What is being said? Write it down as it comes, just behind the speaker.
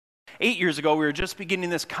8 years ago, we were just beginning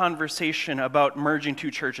this conversation about merging two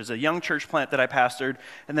churches, a young church plant that I pastored,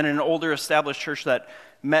 and then an older established church that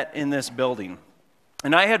met in this building.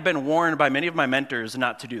 And I had been warned by many of my mentors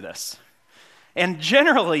not to do this. And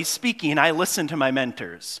generally speaking, I listened to my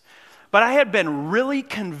mentors. But I had been really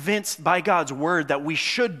convinced by God's word that we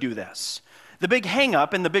should do this. The big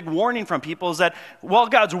hang-up and the big warning from people is that while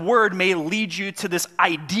God's word may lead you to this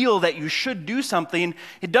ideal that you should do something,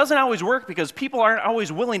 it doesn't always work because people aren't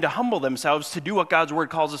always willing to humble themselves to do what God's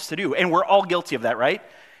word calls us to do. And we're all guilty of that, right?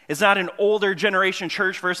 It's not an older generation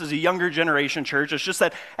church versus a younger generation church. It's just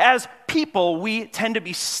that as people, we tend to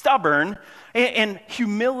be stubborn, and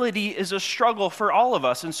humility is a struggle for all of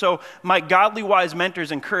us. And so my godly wise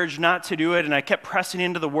mentors encouraged not to do it, and I kept pressing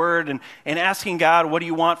into the word and asking God, what do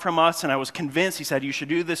you want from us? And I was convinced. He said, you should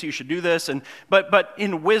do this, you should do this. But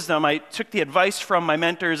in wisdom, I took the advice from my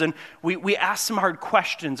mentors, and we asked some hard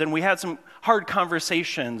questions, and we had some hard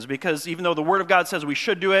conversations, because even though the Word of God says we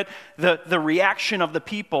should do it, the reaction of the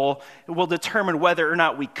people will determine whether or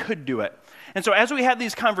not we could do it. And so as we had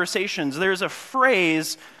these conversations, there's a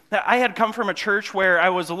phrase that I had come from a church where I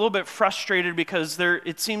was a little bit frustrated because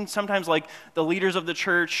it seemed sometimes like the leaders of the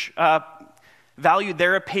church valued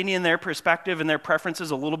their opinion, their perspective, and their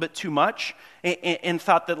preferences a little bit too much, and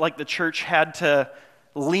thought that like the church had to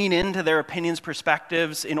lean into their opinions,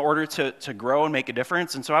 perspectives in order to grow and make a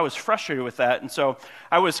difference. And so I was frustrated with that. And so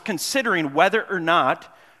I was considering whether or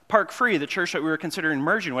not Park Free, the church that we were considering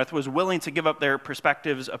merging with, was willing to give up their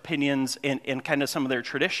perspectives, opinions, and kind of some of their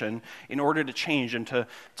tradition in order to change and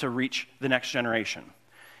to reach the next generation.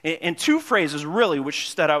 And two phrases really which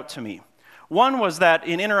stood out to me. One was that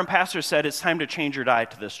an interim pastor said, it's time to change or die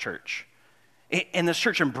to this church. And this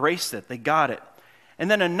church embraced it. They got it.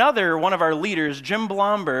 And then another, one of our leaders, Jim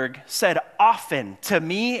Blomberg, said often to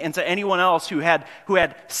me and to anyone else who had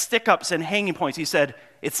stick-ups and hanging points, he said,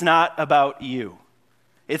 it's not about you.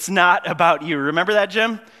 It's not about you. Remember that,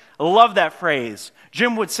 Jim? I love that phrase.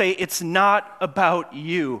 Jim would say, it's not about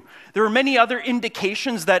you. There were many other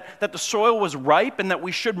indications that the soil was ripe and that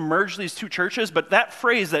we should merge these two churches, but that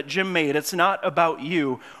phrase that Jim made, it's not about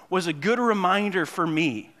you, was a good reminder for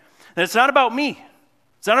me that it's not about me.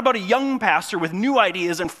 It's not about a young pastor with new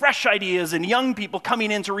ideas and fresh ideas and young people coming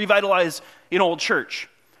in to revitalize an old church.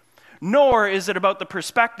 Nor is it about the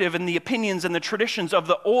perspective and the opinions and the traditions of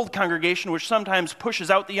the old congregation, which sometimes pushes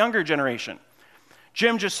out the younger generation.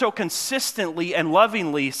 Jim just so consistently and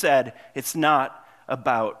lovingly said, it's not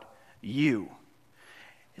about you.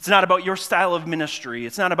 It's not about your style of ministry.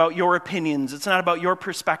 It's not about your opinions. It's not about your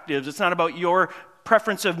perspectives. It's not about your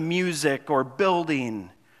preference of music or building.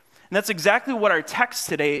 And that's exactly what our text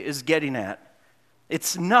today is getting at.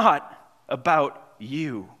 It's not about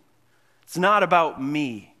you. It's not about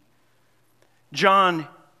me. John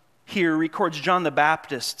here records John the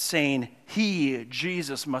Baptist saying, he,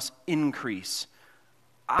 Jesus, must increase.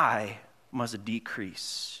 I must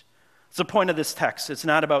decrease. It's the point of this text. It's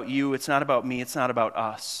not about you. It's not about me. It's not about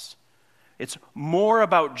us. It's more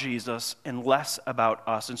about Jesus and less about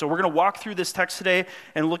us. And so we're going to walk through this text today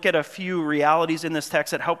and look at a few realities in this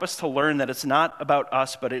text that help us to learn that it's not about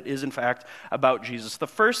us, but it is, in fact, about Jesus. The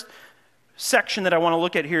first section that I want to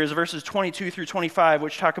look at here is verses 22 through 25,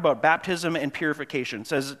 which talk about baptism and purification. It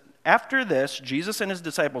says, after this, Jesus and his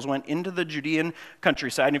disciples went into the Judean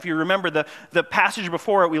countryside. And if you remember the passage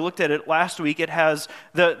before it, we looked at it last week, it has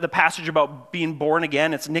the passage about being born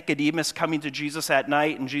again. It's Nicodemus coming to Jesus at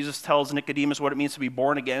night, and Jesus tells Nicodemus what it means to be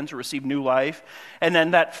born again, to receive new life. And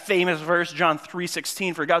then that famous verse, John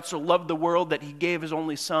 3:16, for God so loved the world that he gave his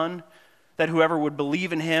only son, that whoever would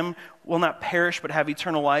believe in him will not perish but have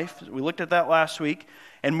eternal life. We looked at that last week.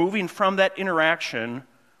 And moving from that interaction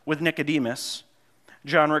with Nicodemus,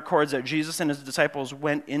 John records that Jesus and his disciples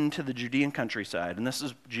went into the Judean countryside. And this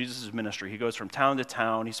is Jesus' ministry. He goes from town to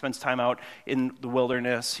town. He spends time out in the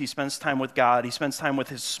wilderness. He spends time with God. He spends time with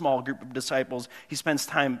his small group of disciples. He spends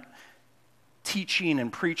time teaching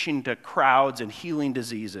and preaching to crowds and healing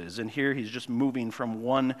diseases. And here he's just moving from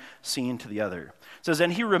one scene to the other. It says,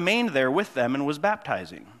 and he remained there with them and was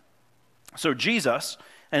baptizing. So Jesus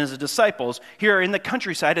and his disciples here are in the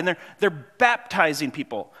countryside, and they're baptizing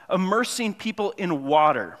people, immersing people in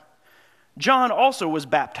water. John also was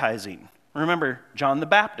baptizing. Remember, John the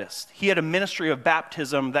Baptist. He had a ministry of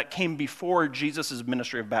baptism that came before Jesus'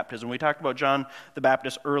 ministry of baptism. We talked about John the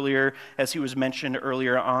Baptist earlier, as he was mentioned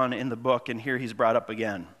earlier on in the book, and here he's brought up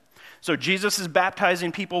again. So Jesus is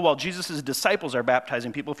baptizing people while Jesus' disciples are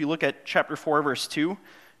baptizing people. If you look at chapter 4, verse 2,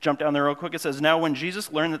 jump down there real quick. It says, now when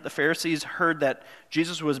Jesus learned that the Pharisees heard that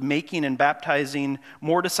Jesus was making and baptizing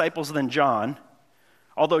more disciples than John,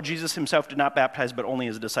 although Jesus himself did not baptize but only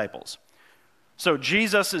his disciples. So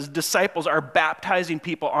Jesus' disciples are baptizing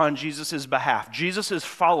people on Jesus' behalf. Jesus'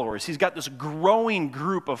 followers, he's got this growing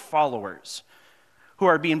group of followers who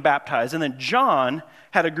are being baptized. And then John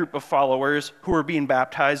had a group of followers who were being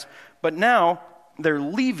baptized, but now they're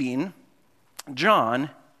leaving John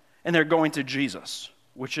and they're going to Jesus,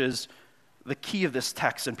 which is the key of this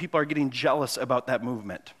text, and people are getting jealous about that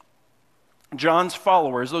movement. John's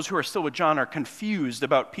followers, those who are still with John, are confused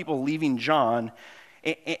about people leaving John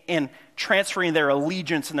and transferring their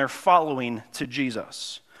allegiance and their following to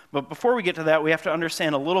Jesus. But before we get to that, we have to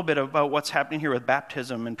understand a little bit about what's happening here with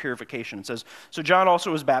baptism and purification. It says, so John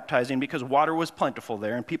also was baptizing because water was plentiful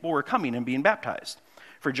there, and people were coming and being baptized.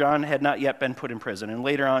 For John had not yet been put in prison, and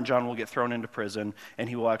later on John will get thrown into prison, and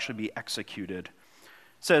he will actually be executed.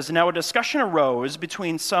 It says, now a discussion arose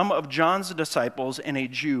between some of John's disciples and a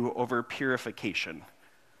Jew over purification.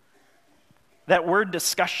 That word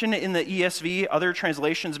discussion in the ESV, other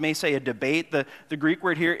translations may say a debate. The Greek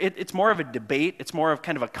word here, it's more of a debate. It's more of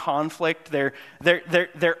kind of a conflict. They're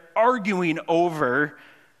arguing over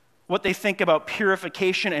what they think about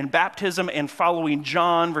purification and baptism and following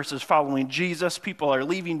John versus following Jesus. People are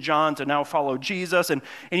leaving John to now follow Jesus. And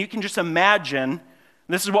you can just imagine,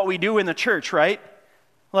 this is what we do in the church, right?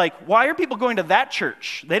 Like, why are people going to that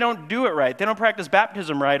church? They don't do it right. They don't practice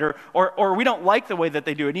baptism right, or we don't like the way that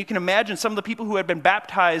they do it. And you can imagine some of the people who had been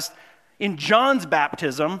baptized in John's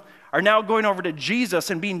baptism are now going over to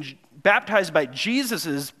Jesus and being baptized by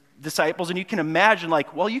Jesus' disciples. And you can imagine,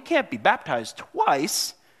 like, well, you can't be baptized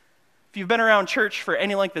twice. If you've been around church for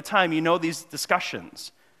any length of time, you know these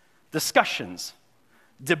discussions,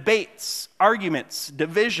 debates, arguments,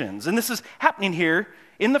 divisions. And this is happening here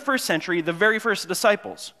in the first century, the very first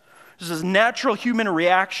disciples. This is natural human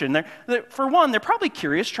reaction. For one, they're probably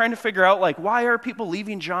curious, trying to figure out, like, why are people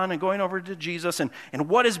leaving John and going over to Jesus, and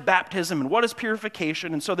what is baptism, and what is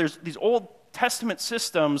purification? And so there's these Old Testament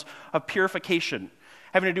systems of purification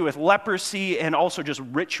having to do with leprosy and also just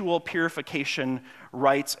ritual purification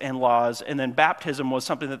rites and laws. And then baptism was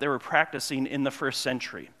something that they were practicing in the first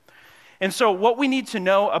century. And so what we need to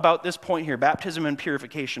know about this point here, baptism and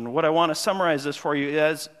purification, what I want to summarize this for you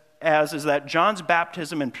is that John's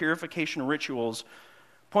baptism and purification rituals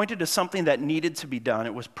pointed to something that needed to be done.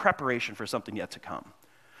 It was preparation for something yet to come.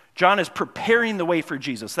 John is preparing the way for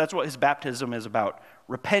Jesus. That's what his baptism is about.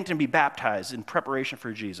 Repent and be baptized in preparation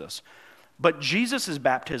for Jesus. But Jesus'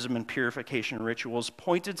 baptism and purification rituals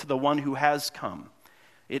pointed to the one who has come.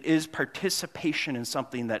 It is participation in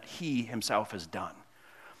something that he himself has done.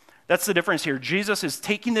 That's the difference here. Jesus is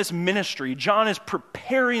taking this ministry. John is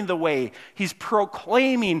preparing the way. He's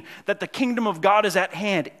proclaiming that the kingdom of God is at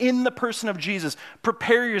hand in the person of Jesus.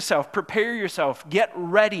 Prepare yourself, get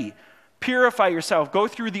ready, purify yourself, go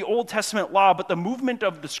through the Old Testament law, but the movement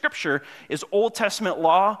of the scripture is Old Testament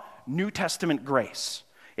law, New Testament grace.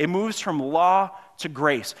 It moves from law to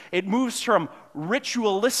grace. It moves from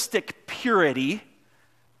ritualistic purity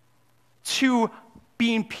to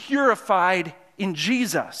being purified in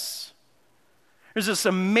Jesus. There's this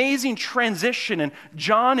amazing transition, and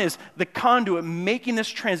John is the conduit making this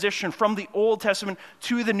transition from the Old Testament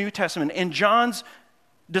to the New Testament. And John's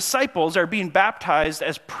disciples are being baptized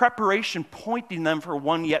as preparation, pointing them for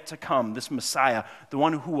one yet to come, this Messiah, the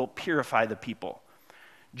one who will purify the people.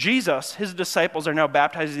 Jesus, his disciples, are now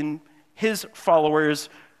baptizing his followers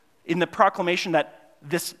in the proclamation that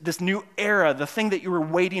this new era, the thing that you were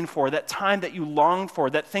waiting for, that time that you longed for,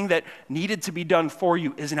 that thing that needed to be done for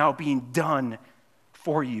you is now being done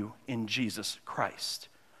for you in Jesus Christ.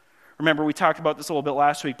 Remember, we talked about this a little bit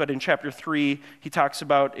last week, but in chapter 3, he talks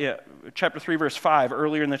about, chapter 3, verse 5,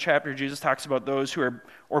 earlier in the chapter, Jesus talks about those who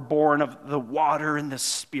are born of the water and the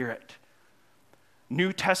Spirit.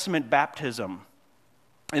 New Testament baptism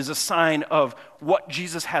is a sign of what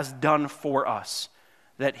Jesus has done for us.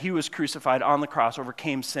 That he was crucified on the cross,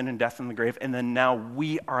 overcame sin and death in the grave, and then now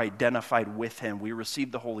we are identified with him. We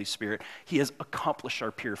receive the Holy Spirit. He has accomplished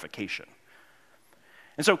our purification.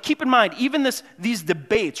 And so keep in mind, even these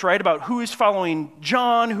debates, right, about who is following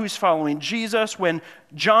John, who's following Jesus, when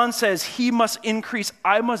John says he must increase,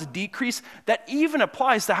 I must decrease, that even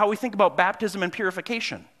applies to how we think about baptism and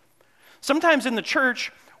purification. Sometimes in the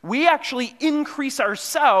church, we actually increase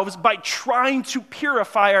ourselves by trying to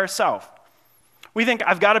purify ourselves. We think,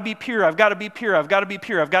 I've got to be pure, I've got to be pure, I've got to be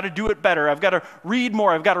pure, I've got to do it better, I've got to read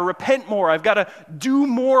more, I've got to repent more, I've got to do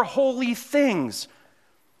more holy things.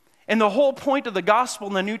 And the whole point of the gospel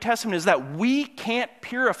in the New Testament is that we can't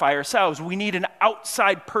purify ourselves. We need an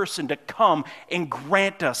outside person to come and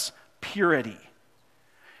grant us purity.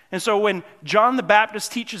 And so when John the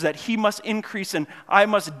Baptist teaches that he must increase and I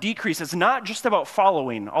must decrease, it's not just about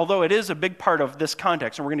following, although it is a big part of this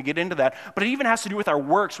context, and we're going to get into that, but it even has to do with our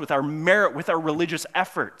works, with our merit, with our religious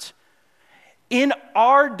effort. In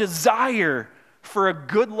our desire for a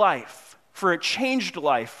good life, for a changed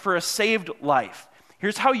life, for a saved life,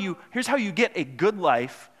 here's how you get a good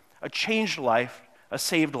life, a changed life, a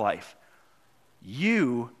saved life.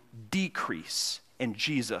 You decrease and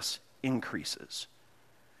Jesus increases.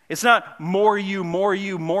 It's not more you, more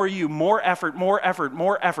you, more you, more effort, more effort,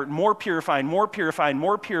 more effort, more purifying, more purifying,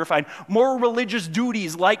 more purifying, more religious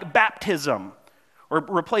duties like baptism, or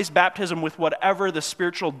replace baptism with whatever the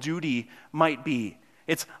spiritual duty might be.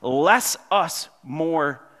 It's less us,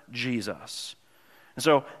 more Jesus. And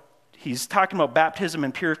so he's talking about baptism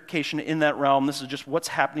and purification in that realm. This is just what's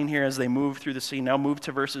happening here as they move through the scene. Now move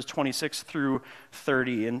to verses 26 through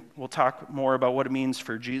 30, and we'll talk more about what it means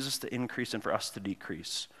for Jesus to increase and for us to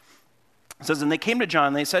decrease. It says, and they came to John,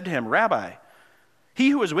 and they said to him, Rabbi, he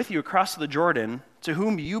who was with you across the Jordan, to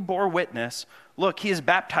whom you bore witness, look, he is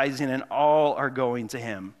baptizing, and all are going to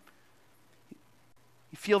him.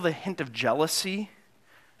 You feel the hint of jealousy?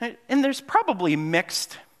 And there's probably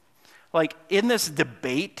mixed, like in this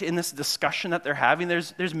debate, in this discussion that they're having,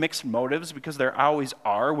 there's mixed motives, because there always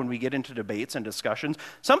are when we get into debates and discussions.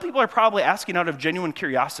 Some people are probably asking out of genuine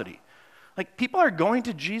curiosity. Like, people are going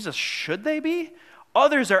to Jesus, should they be?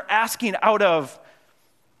 Others are asking out of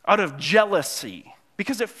jealousy,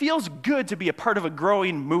 because it feels good to be a part of a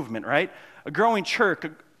growing movement, right? A growing church,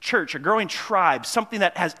 a growing tribe, something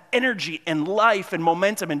that has energy and life and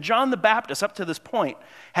momentum. And John the Baptist, up to this point,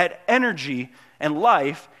 had energy and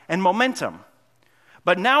life and momentum.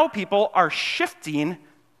 But now people are shifting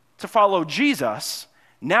to follow Jesus.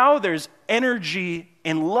 Now there's energy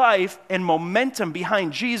and life and momentum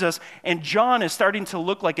behind Jesus, and John is starting to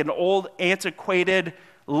look like an old, antiquated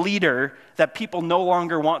leader that people no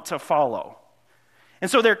longer want to follow. And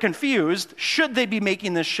so they're confused. Should they be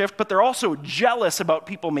making this shift? But they're also jealous about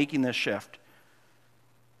people making this shift.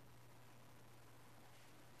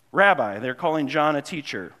 Rabbi, they're calling John a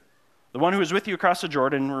teacher. The one who was with you across the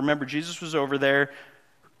Jordan, remember Jesus was over there,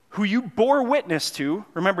 who you bore witness to.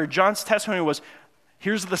 Remember, John's testimony was,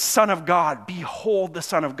 here's the Son of God. Behold the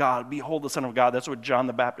Son of God. Behold the Son of God. That's what John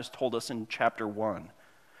the Baptist told us in chapter 1.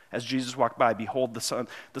 As Jesus walked by, behold the Son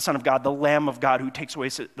of God, the Lamb of God who takes away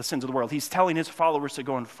the sins of the world. He's telling his followers to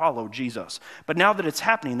go and follow Jesus. But now that it's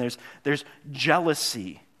happening, there's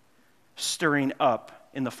jealousy stirring up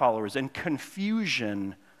in the followers and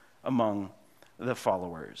confusion among the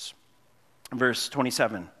followers. Verse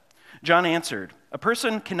 27, John answered, a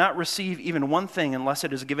person cannot receive even one thing unless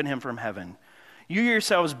it is given him from heaven. You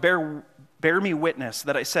yourselves bear me witness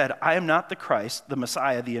that I said, I am not the Christ, the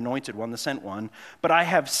Messiah, the anointed one, the sent one, but I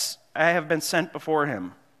have been sent before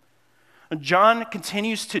him. John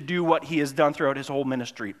continues to do what he has done throughout his whole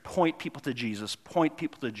ministry, point people to Jesus, point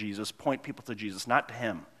people to Jesus, point people to Jesus, not to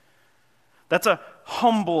him. That's a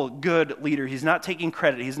humble, good leader. He's not taking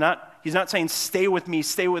credit. He's not saying, stay with me,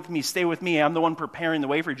 stay with me, stay with me. I'm the one preparing the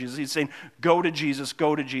way for Jesus. He's saying, go to Jesus,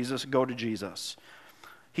 go to Jesus, go to Jesus.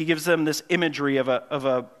 He gives them this imagery of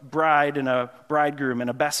a bride and a bridegroom and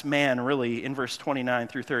a best man, really, in verse 29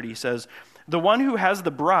 through 30. He says, the one who has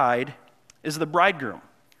the bride is the bridegroom.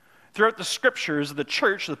 Throughout the scriptures, the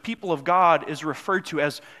church, the people of God, is referred to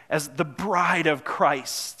as the bride of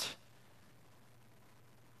Christ.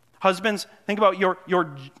 Husbands, think about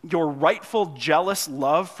your rightful jealous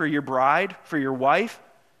love for your bride, for your wife.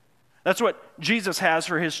 That's what Jesus has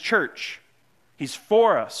for his church. He's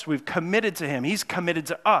for us. We've committed to him. He's committed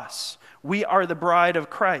to us. We are the bride of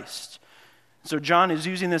Christ. So John is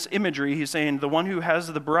using this imagery. He's saying the one who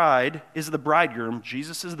has the bride is the bridegroom.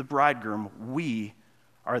 Jesus is the bridegroom. We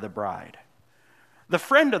are the bride. The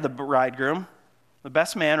friend of the bridegroom, the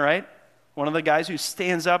best man, right? One of the guys who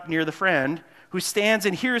stands up near the friend, who stands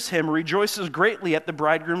and hears him, rejoices greatly at the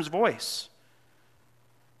bridegroom's voice.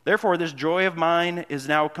 Therefore, this joy of mine is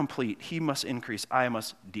now complete. He must increase. I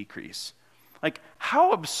must decrease. Like,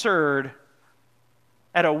 how absurd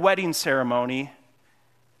at a wedding ceremony.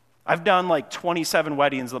 I've done like 27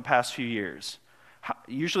 weddings the past few years.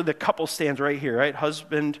 Usually the couple stands right here, right?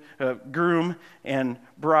 Husband, groom, and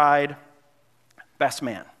bride, best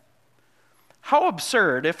man. How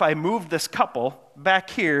absurd if I moved this couple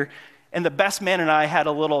back here and the best man and I had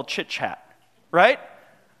a little chit-chat, right?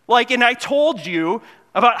 Like, and I told you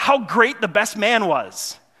about how great the best man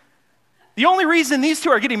was. The only reason these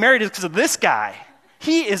two are getting married is because of this guy.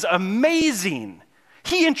 He is amazing.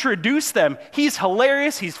 He introduced them. He's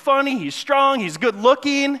hilarious. He's funny. He's strong. He's good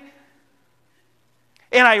looking.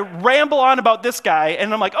 And I ramble on about this guy,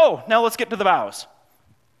 and I'm like, oh, now let's get to the vows.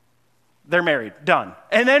 They're married, done.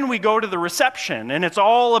 And then we go to the reception, and it's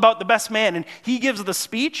all about the best man, and he gives the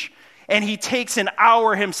speech, and he takes an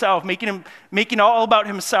hour himself, making all about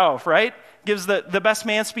himself, right? Gives the best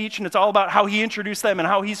man speech, and it's all about how he introduced them, and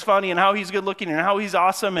how he's funny, and how he's good looking, and how he's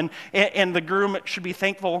awesome, and the groom should be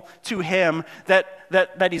thankful to him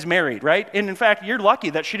that he's married, right? And in fact, you're lucky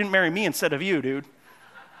that she didn't marry me instead of you, dude.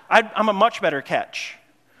 I'm a much better catch.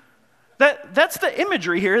 That's the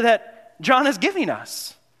imagery here that John is giving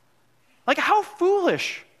us. Like, how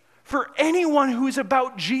foolish for anyone who's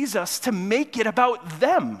about Jesus to make it about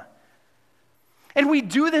them. And we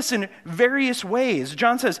do this in various ways.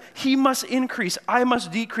 John says, he must increase, I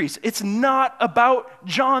must decrease. It's not about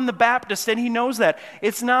John the Baptist, and he knows that.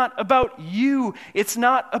 It's not about you. It's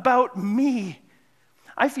not about me.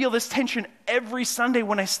 I feel this tension every Sunday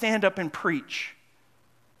when I stand up and preach.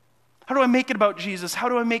 How do I make it about Jesus? How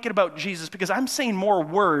do I make it about Jesus? Because I'm saying more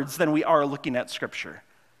words than we are looking at Scripture.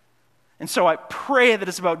 And so I pray that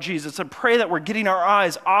it's about Jesus. I pray that we're getting our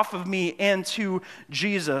eyes off of me and to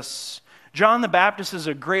Jesus. John the Baptist is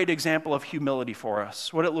a great example of humility for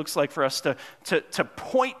us, what it looks like for us to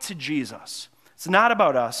point to Jesus. It's not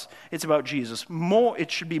about us, it's about Jesus.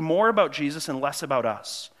 It should be more about Jesus and less about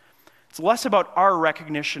us. It's less about our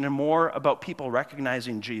recognition and more about people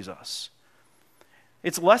recognizing Jesus.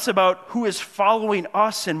 It's less about who is following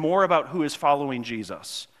us and more about who is following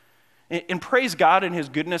Jesus. And praise God in his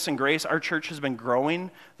goodness and grace, our church has been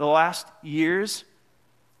growing the last years.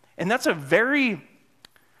 And that's a very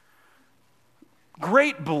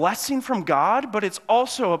great blessing from God, but it's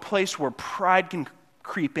also a place where pride can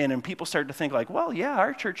creep in and people start to think like, well, yeah,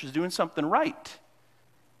 our church is doing something right.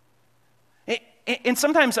 And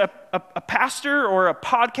sometimes a pastor or a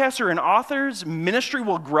podcaster or an author's ministry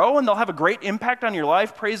will grow and they'll have a great impact on your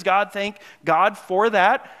life. Praise God, thank God for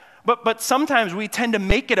that. But sometimes we tend to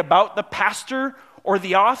make it about the pastor or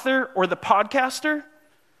the author or the podcaster.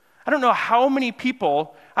 I don't know how many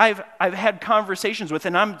people I've had conversations with,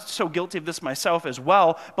 and I'm so guilty of this myself as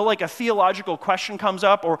well, but like a theological question comes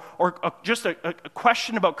up or just a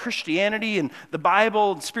question about Christianity and the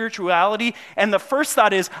Bible and spirituality, and the first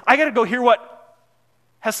thought is, I got to go hear what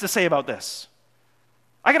has to say about this.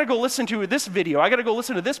 I got to go listen to this video. I got to go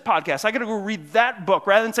listen to this podcast. I got to go read that book,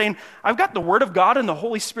 rather than saying, I've got the Word of God and the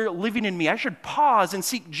Holy Spirit living in me. I should pause and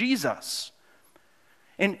seek Jesus.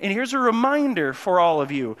 And here's a reminder for all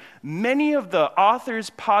of you. Many of the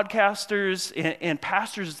authors, podcasters, and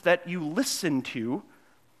pastors that you listen to,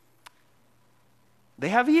 they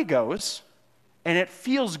have egos, and it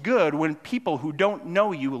feels good when people who don't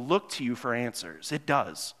know you look to you for answers. It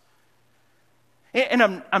does. And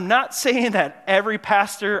I'm not saying that every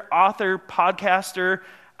pastor, author, podcaster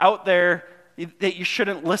out there, that you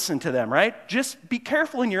shouldn't listen to them, right? Just be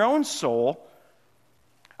careful in your own soul.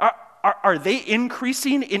 Are they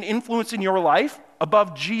increasing in influence in your life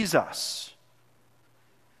above Jesus?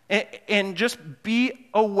 And just be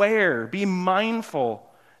aware, be mindful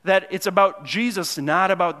that it's about Jesus, not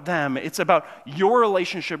about them. It's about your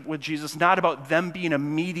relationship with Jesus, not about them being a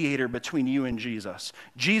mediator between you and Jesus.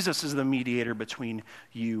 Jesus is the mediator between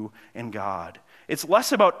you and God. It's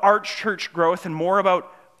less about our church growth and more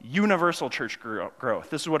about universal church growth.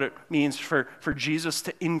 This is what it means for Jesus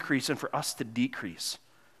to increase and for us to decrease.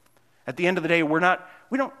 At the end of the day, we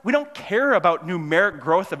don't care about numeric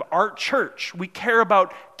growth of our church. We care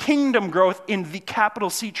about kingdom growth in the capital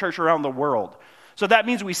C church around the world. So that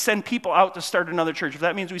means we send people out to start another church. If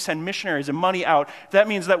that means we send missionaries and money out, if that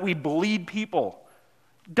means that we bleed people.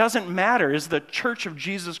 Doesn't matter. Is the church of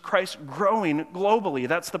Jesus Christ growing globally?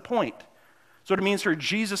 That's the point. So it means for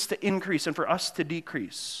Jesus to increase and for us to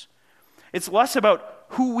decrease. It's less about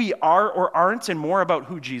who we are or aren't and more about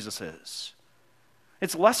who Jesus is.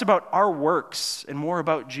 It's less about our works and more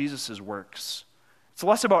about Jesus' works. It's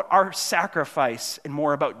less about our sacrifice and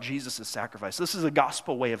more about Jesus' sacrifice. This is a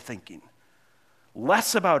gospel way of thinking.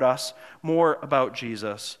 Less about us, more about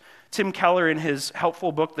Jesus. Tim Keller, in his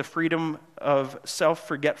helpful book, The Freedom of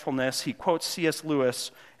Self-Forgetfulness, he quotes C.S.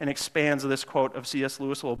 Lewis and expands this quote of C.S.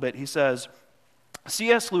 Lewis a little bit. He says,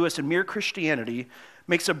 C.S. Lewis in Mere Christianity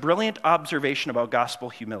makes a brilliant observation about gospel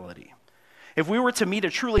humility. If we were to meet a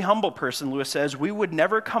truly humble person, Lewis says, we would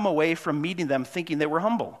never come away from meeting them thinking they were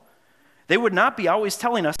humble. They would not be always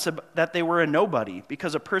telling us that they were a nobody,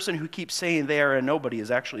 because a person who keeps saying they are a nobody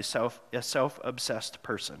is actually a self-obsessed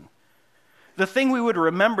person. The thing we would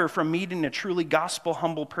remember from meeting a truly gospel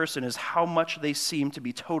humble person is how much they seem to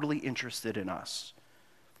be totally interested in us.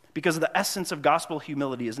 Because the essence of gospel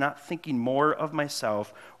humility is not thinking more of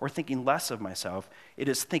myself or thinking less of myself. It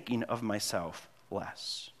is thinking of myself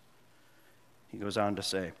less. He goes on to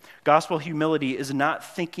say, gospel humility is not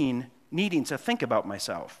needing to think about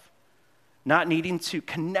myself. not needing to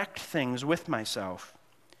connect things with myself.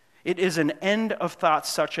 It is an end of thoughts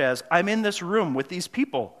such as, I'm in this room with these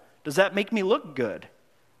people. Does that make me look good?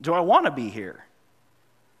 Do I want to be here?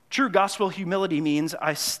 True gospel humility means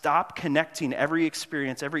I stop connecting every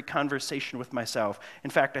experience, every conversation with myself. In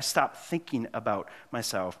fact, I stop thinking about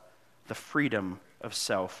myself. The freedom of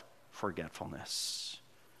self-forgetfulness.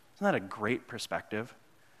 Isn't that a great perspective?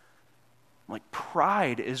 Like,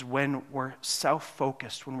 pride is when we're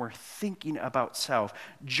self-focused, when we're thinking about self.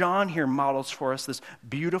 John here models for us this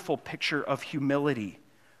beautiful picture of humility.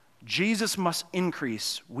 Jesus must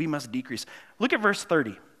increase, we must decrease. Look at verse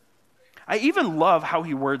 30. I even love how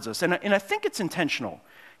he words this, and I think it's intentional.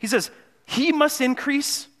 He says, he must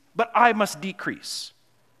increase, but I must decrease.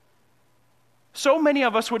 So many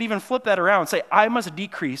of us would even flip that around and say, I must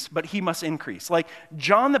decrease, but he must increase. Like,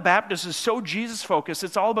 John the Baptist is so Jesus-focused,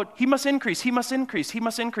 it's all about he must increase, he must increase, he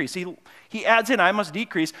must increase. He adds in, I must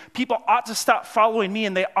decrease. People ought to stop following me,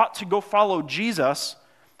 and they ought to go follow Jesus.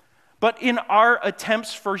 But in our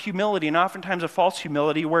attempts for humility, and oftentimes a false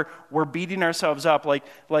humility, we're beating ourselves up.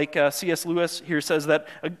 Like C.S. Lewis here says that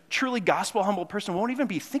a truly gospel humble person won't even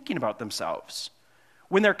be thinking about themselves.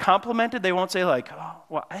 When they're complimented, they won't say like, oh,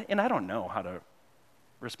 well, I don't know how to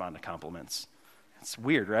respond to compliments. It's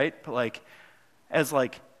weird, right? But like, as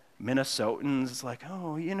like Minnesotans, it's like,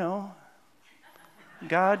 oh,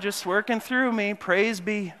 God just working through me. Praise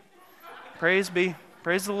be. Praise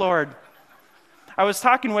the Lord. I was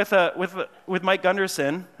talking with Mike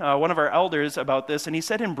Gunderson, one of our elders, about this, and he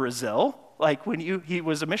said in Brazil, like he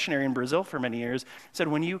was a missionary in Brazil for many years, he said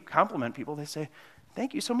when you compliment people, they say,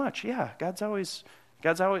 thank you so much. Yeah,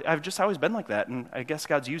 I've just always been like that, and I guess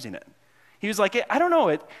God's using it. He was like, I don't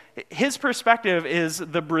know, his perspective is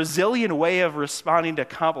the Brazilian way of responding to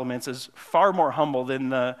compliments is far more humble than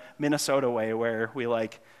the Minnesota way where we I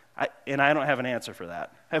don't have an answer for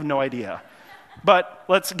that. I have no idea. But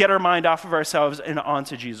let's get our mind off of ourselves and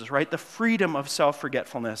onto Jesus, right? The freedom of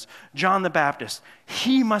self-forgetfulness. John the Baptist,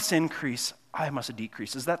 he must increase, I must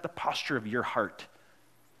decrease. Is that the posture of your heart?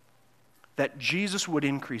 That Jesus would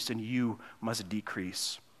increase and you must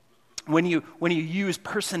decrease. When you use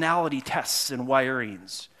personality tests and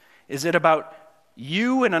wirings, is it about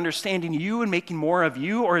you and understanding you and making more of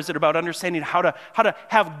you, or is it about understanding how to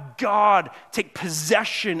have God take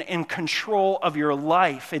possession and control of your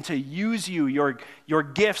life and to use you, your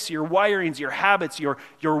gifts, your wirings, your habits,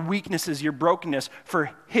 your weaknesses, your brokenness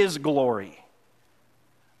for his glory?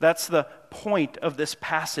 That's the point of this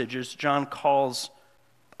passage as John calls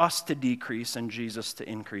us to decrease and Jesus to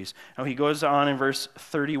increase. Now he goes on in verse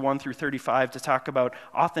 31 through 35 to talk about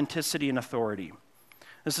authenticity and authority.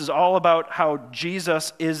 This is all about how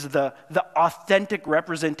Jesus is the authentic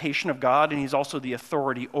representation of God, and he's also the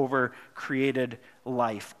authority over created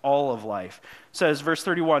life, all of life. It says, verse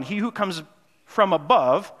 31, he who comes from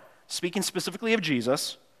above, speaking specifically of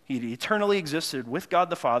Jesus, he eternally existed with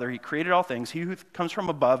God the Father, he created all things. He who comes from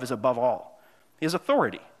above is above all. He has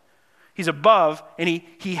authority. He's above, and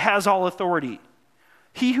he has all authority.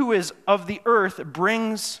 He who is of the earth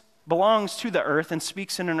belongs to the earth and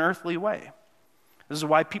speaks in an earthly way. This is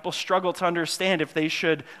why people struggle to understand if they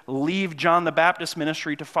should leave John the Baptist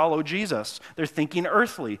ministry to follow Jesus. They're thinking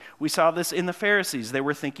earthly. We saw this in the Pharisees. They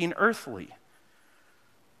were thinking earthly.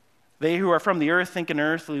 They who are from the earth think in an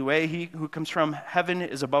earthly way. He who comes from heaven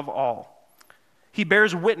is above all. He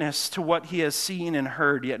bears witness to what he has seen and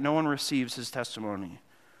heard, yet no one receives his testimony.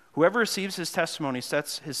 Whoever receives his testimony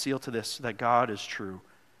sets his seal to this, that God is true.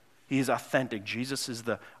 He is authentic. Jesus is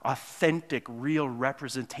the authentic, real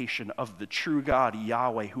representation of the true God,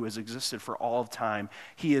 Yahweh, who has existed for all of time.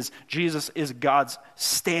 Jesus is God's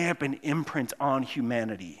stamp and imprint on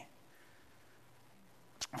humanity.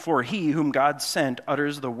 For he whom God sent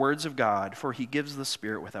utters the words of God, for he gives the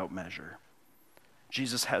Spirit without measure.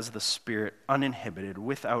 Jesus has the Spirit uninhibited,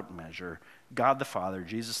 without measure. God the Father,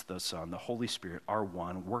 Jesus the Son, the Holy Spirit are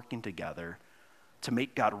one, working together to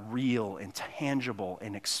make God real and tangible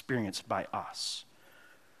and experienced by us.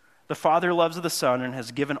 The Father loves the Son and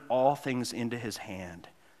has given all things into his hand.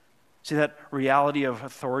 See that reality of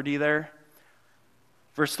authority there?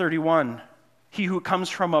 Verse 31, he who comes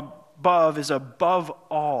from above is above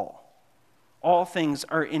all. All things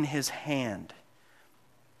are in his hand.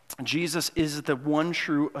 Jesus is the one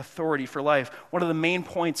true authority for life. One of the main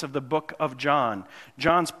points of the book of John,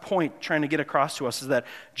 John's point trying to get across to us is that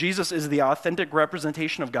Jesus is the authentic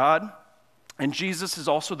representation of God, and Jesus is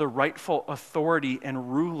also the rightful authority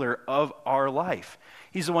and ruler of our life.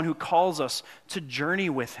 He's the one who calls us to journey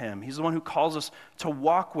with him. He's the one who calls us to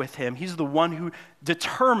walk with him. He's the one who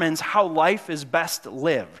determines how life is best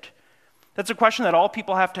lived. That's a question that all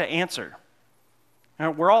people have to answer.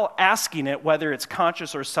 We're all asking it, whether it's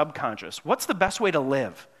conscious or subconscious. What's the best way to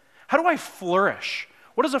live? How do I flourish?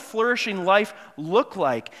 What does a flourishing life look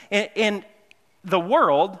like? In the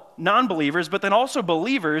world, non-believers, but then also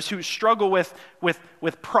believers who struggle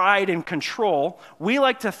with pride and control, we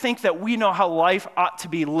like to think that we know how life ought to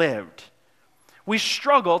be lived. We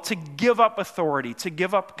struggle to give up authority, to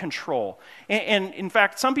give up control. And in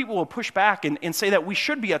fact, some people will push back and say that we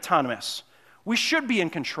should be autonomous. We should be in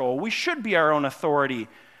control. We should be our own authority.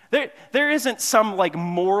 There isn't some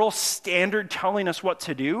moral standard telling us what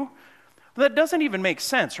to do. But that doesn't even make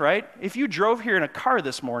sense, right? If you drove here in a car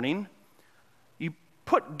this morning, you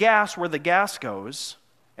put gas where the gas goes,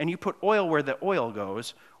 and you put oil where the oil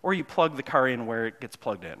goes, or you plug the car in where it gets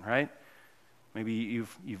plugged in, right? Maybe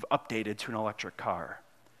you've updated to an electric car.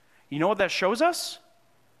 You know what that shows us?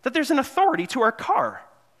 That there's an authority to our car.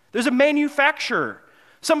 There's a manufacturer.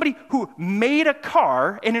 Somebody who made a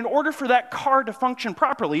car, and in order for that car to function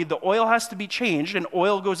properly, the oil has to be changed, and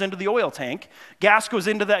oil goes into the oil tank. Gas goes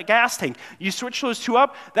into that gas tank. You switch those two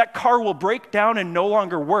up, that car will break down and no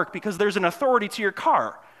longer work because there's an authority to your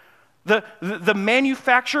car. The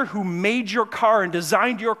manufacturer who made your car and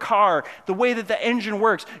designed your car, the way that the engine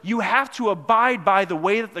works, you have to abide by the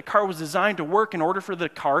way that the car was designed to work in order for the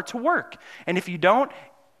car to work. And if you don't,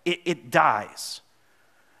 it dies.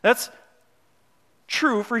 That's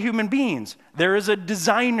true for human beings. There is a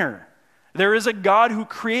designer. There is a God who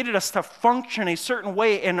created us to function a certain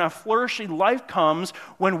way, and a flourishing life comes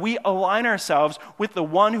when we align ourselves with the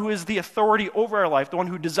one who is the authority over our life, the one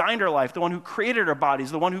who designed our life, the one who created our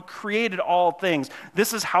bodies, the one who created all things.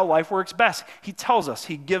 This is how life works best. He tells us,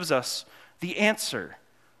 he gives us the answer.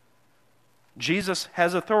 Jesus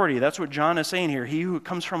has authority. That's what John is saying here. He who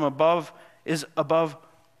comes from above is above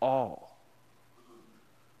all.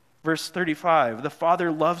 Verse 35, the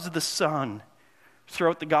Father loves the Son.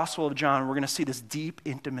 Throughout the Gospel of John, we're going to see this deep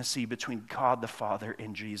intimacy between God the Father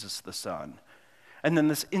and Jesus the Son. And then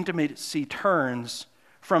this intimacy turns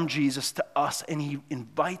from Jesus to us, and he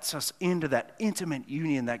invites us into that intimate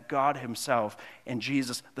union that God himself and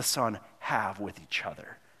Jesus the Son have with each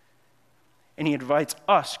other. And he invites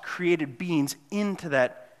us, created beings, into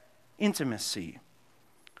that intimacy.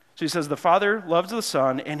 So he says, the Father loves the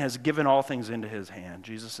Son and has given all things into his hand.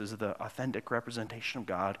 Jesus is the authentic representation of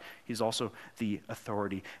God. He's also the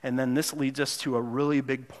authority. And then this leads us to a really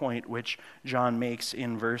big point, which John makes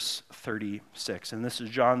in verse 36. And this is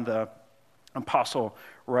John the apostle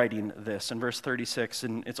writing this in verse 36,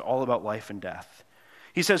 and it's all about life and death.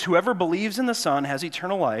 He says, whoever believes in the Son has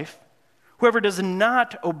eternal life. Whoever does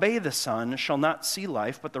not obey the Son shall not see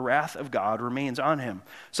life, but the wrath of God remains on him.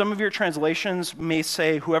 Some of your translations may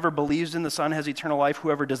say, whoever believes in the Son has eternal life.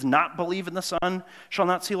 Whoever does not believe in the Son shall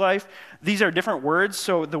not see life. These are different words.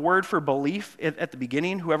 So the word for belief at the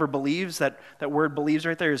beginning, whoever believes, that word believes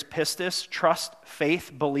right there is pistis, trust,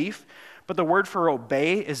 faith, belief. But the word for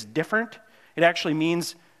obey is different. It actually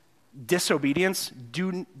means disobedience.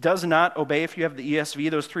 Does not obey. If you have the ESV,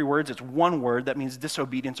 those three words, it's one word that means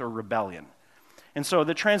disobedience or rebellion. And so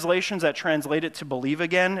the translations that translate it to believe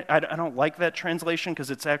again, I don't like that translation because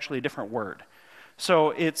it's actually a different word.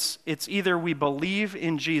 So it's either we believe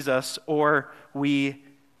in Jesus or we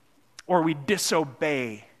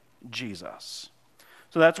disobey Jesus.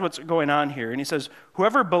 So that's what's going on here. And he says,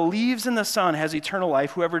 whoever believes in the Son has eternal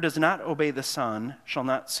life. Whoever does not obey the Son shall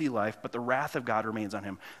not see life, but the wrath of God remains on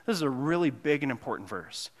him. This is a really big and important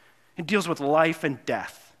verse. It deals with life and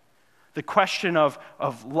death, the question of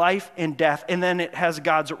life and death, and then it has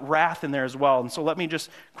God's wrath in there as well. And so let me just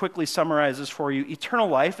quickly summarize this for you. Eternal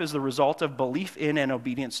life is the result of belief in and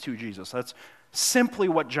obedience to Jesus. That's simply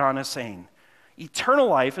what John is saying. Eternal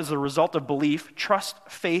life is the result of belief, trust,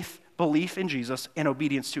 faith, belief in Jesus, and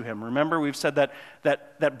obedience to him. Remember, we've said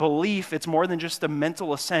that belief, it's more than just a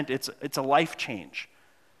mental assent, it's a life change.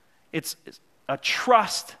 It's a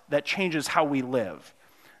trust that changes how we live.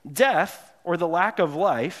 Death, or the lack of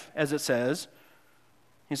life, as it says,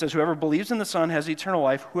 he says, whoever believes in the Son has eternal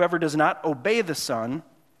life. Whoever does not obey the Son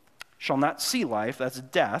shall not see life. That's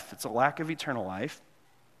death. It's a lack of eternal life.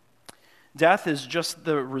 Death is just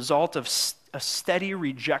the result of a steady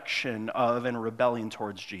rejection of and rebellion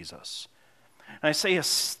towards Jesus. And I say a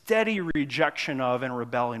steady rejection of and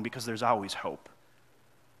rebellion because there's always hope.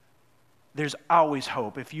 There's always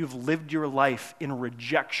hope. If you've lived your life in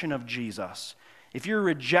rejection of Jesus, if you're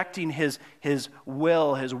rejecting his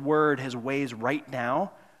will, his word, his ways right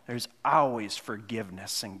now, there's always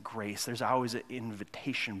forgiveness and grace. There's always an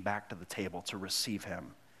invitation back to the table to receive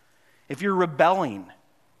him. If you're rebelling,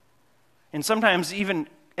 and sometimes even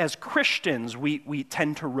as Christians, we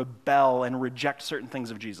tend to rebel and reject certain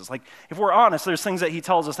things of Jesus. Like, if we're honest, there's things that he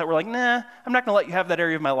tells us that we're like, nah, I'm not going to let you have that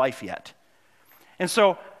area of my life yet. And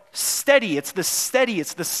so, it's the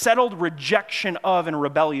settled rejection of and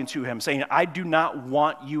rebellion to him, saying, I do not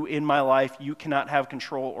want you in my life. You cannot have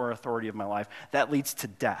control or authority of my life. That leads to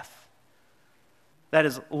death. That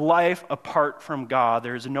is life apart from God.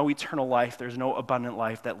 There is no eternal life. There's no abundant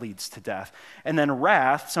life that leads to death. And then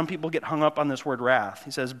wrath, some people get hung up on this word wrath.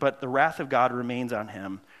 He says, but the wrath of God remains on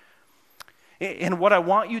him. And what I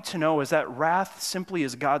want you to know is that wrath simply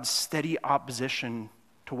is God's steady opposition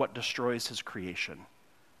to what destroys his creation.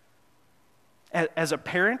 As a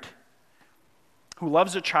parent who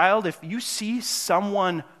loves a child, if you see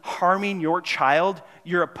someone harming your child,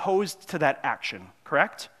 you're opposed to that action,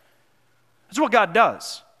 correct? That's what God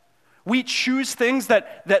does. We choose things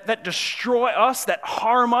that destroy us, that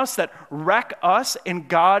harm us, that wreck us, and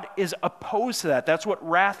God is opposed to that. That's what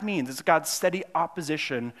wrath means. It's God's steady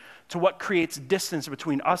opposition to what creates distance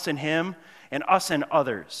between us and him and us and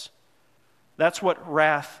others. That's what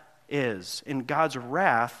wrath is. And God's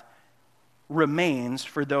wrath remains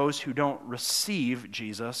for those who don't receive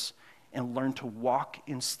Jesus and learn to walk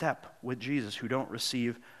in step with Jesus, who don't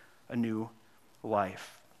receive a new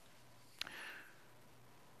life.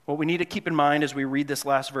 What we need to keep in mind as we read this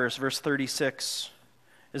last verse, verse 36,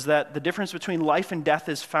 is that the difference between life and death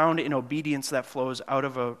is found in obedience that flows out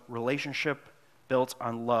of a relationship built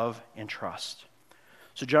on love and trust.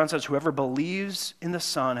 So John says, whoever believes in the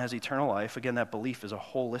Son has eternal life. Again, that belief is a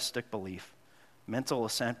holistic belief. Mental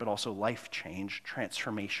assent, but also life change,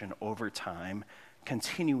 transformation over time,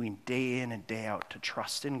 continuing day in and day out to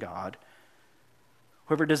trust in God.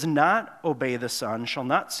 Whoever does not obey the Son shall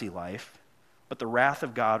not see life, but the wrath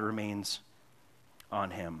of God remains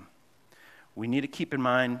on him. We need to keep in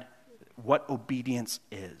mind what obedience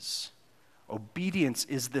is. Obedience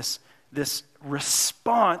is this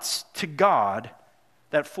response to God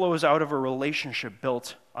that flows out of a relationship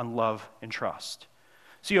built on love and trust.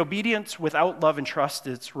 See, obedience without love and trust,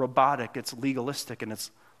 it's robotic, it's legalistic, and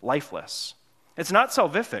it's lifeless. It's not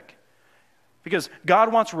salvific, because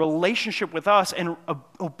God wants relationship with us, and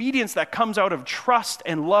obedience that comes out of trust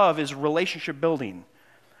and love is relationship building.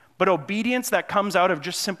 But obedience that comes out of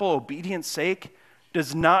just simple obedience sake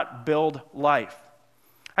does not build life.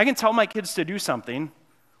 I can tell my kids to do something,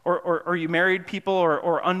 or you married people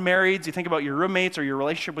or unmarried, you think about your roommates or your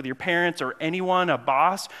relationship with your parents or anyone, a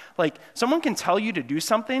boss, like someone can tell you to do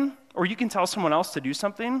something, or you can tell someone else to do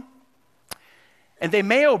something, and they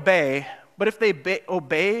may obey, but if they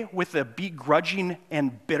obey with a begrudging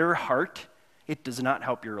and bitter heart, it does not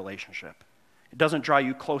help your relationship. It doesn't draw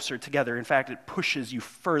you closer together. In fact, it pushes you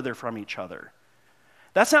further from each other.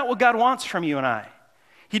 That's not what God wants from you and I.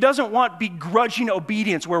 He doesn't want begrudging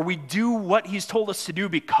obedience where we do what he's told us to do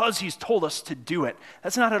because he's told us to do it.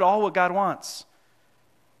 That's not at all what God wants.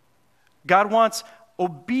 God wants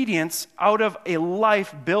obedience out of a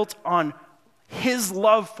life built on his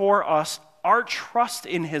love for us, our trust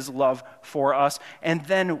in his love for us, and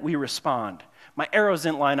then we respond. My arrows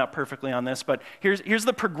didn't line up perfectly on this, but here's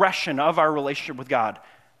the progression of our relationship with God.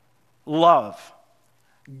 Love.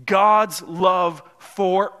 God's love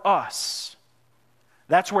for us.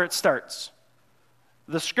 That's where it starts.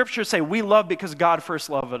 The scriptures say we love because God first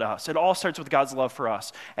loved us. It all starts with God's love for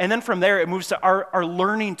us. And then from there, it moves to our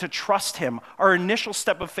learning to trust him, our initial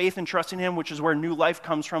step of faith in trusting him, which is where new life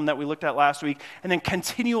comes from that we looked at last week, and then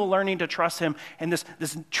continual learning to trust him, and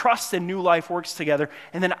this trust and new life works together,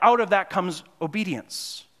 and then out of that comes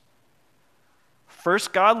obedience.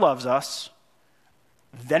 First, God loves us.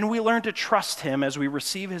 Then we learn to trust him as we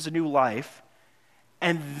receive his new life.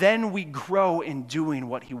 And then we grow in doing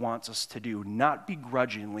what he wants us to do, not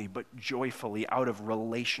begrudgingly, but joyfully out of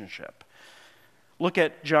relationship. Look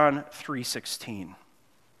at John 3:16.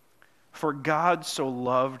 For God so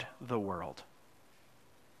loved the world.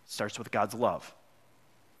 It starts with God's love.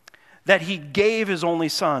 That he gave his only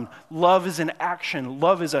son. Love is an action.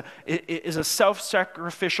 Love is a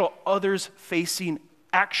self-sacrificial, others-facing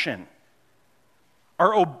action.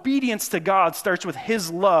 Our obedience to God starts with his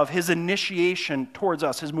love, his initiation towards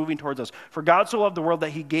us, his moving towards us. For God so loved the world that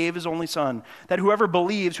he gave his only son, that whoever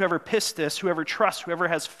believes, whoever pistis, whoever trusts, whoever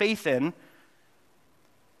has faith in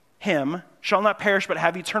him shall not perish but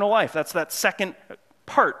have eternal life. That's that second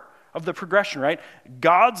part of the progression, right?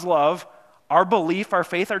 God's love, our belief, our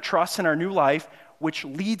faith, our trust, and our new life, which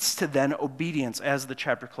leads to then obedience as the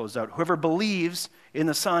chapter closed out. Whoever believes in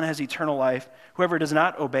the Son has eternal life. Whoever does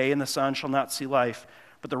not obey in the Son shall not see life,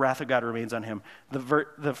 but the wrath of God remains on him.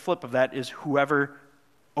 The flip of that is whoever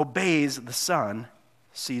obeys the Son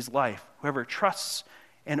sees life. Whoever trusts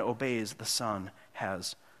and obeys the Son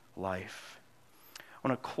has life. I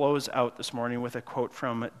want to close out this morning with a quote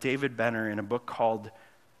from David Benner in a book called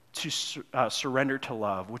Surrender to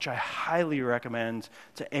Love, which I highly recommend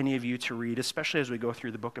to any of you to read, especially as we go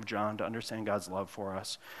through the book of John to understand God's love for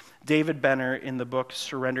us. David Benner in the book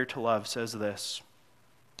Surrender to Love says this: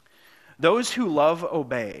 "Those who love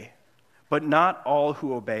obey, but not all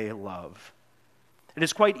who obey love. It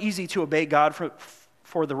is quite easy to obey God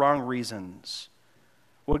for the wrong reasons.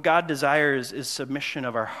 What God desires is submission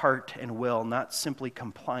of our heart and will, not simply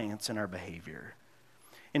compliance in our behavior.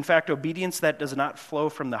 In fact, obedience that does not flow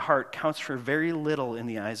from the heart counts for very little in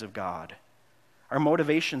the eyes of God. Our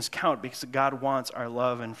motivations count because God wants our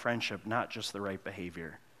love and friendship, not just the right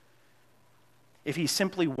behavior. If he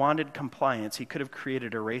simply wanted compliance, he could have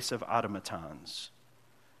created a race of automatons.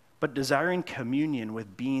 But desiring communion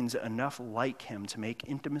with beings enough like him to make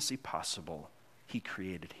intimacy possible, he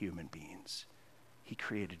created human beings. He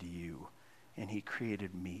created you, and he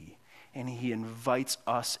created me. And he invites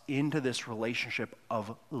us into this relationship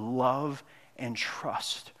of love and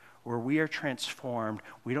trust where we are transformed.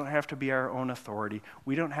 We don't have to be our own authority.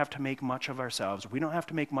 We don't have to make much of ourselves. We don't have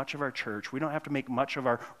to make much of our church. We don't have to make much of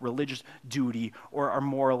our religious duty or our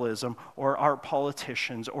moralism or our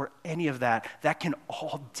politicians or any of that. That can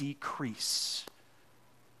all decrease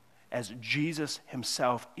as Jesus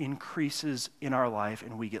himself increases in our life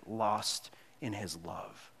and we get lost in his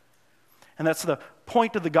love. And that's the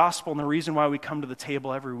point of the gospel and the reason why we come to the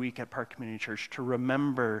table every week at Park Community Church, to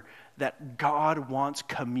remember that God wants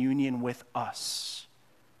communion with us.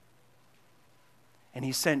 And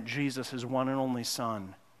he sent Jesus, his one and only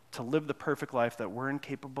Son, to live the perfect life that we're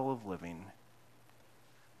incapable of living,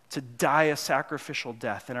 to die a sacrificial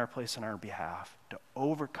death in our place and our behalf, to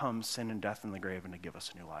overcome sin and death in the grave and to give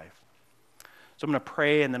us a new life. So I'm going to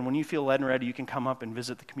pray, and then when you feel led and ready, you can come up and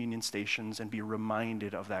visit the communion stations and be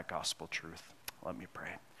reminded of that gospel truth. Let me pray.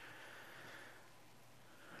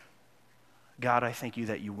 God, I thank you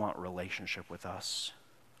that you want relationship with us.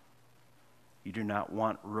 You do not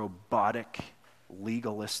want robotic,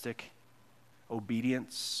 legalistic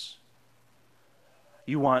obedience.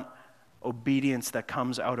 You want obedience that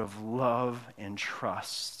comes out of love and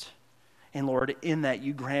trust. And Lord, in that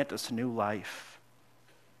you grant us new life.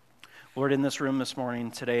 Lord, in this room this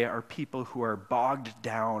morning today are people who are bogged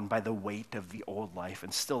down by the weight of the old life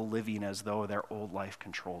and still living as though their old life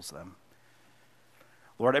controls them.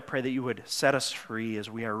 Lord, I pray that you would set us free as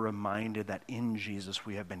we are reminded that in Jesus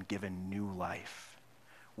we have been given new life.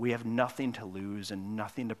 We have nothing to lose and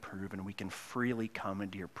nothing to prove, and we can freely come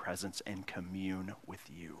into your presence and commune with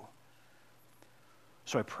you.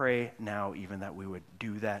 So I pray now even that we would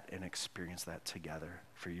do that and experience that together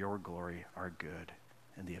for your glory, our good,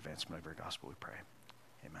 and the advancement of your gospel, we pray.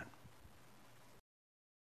 Amen.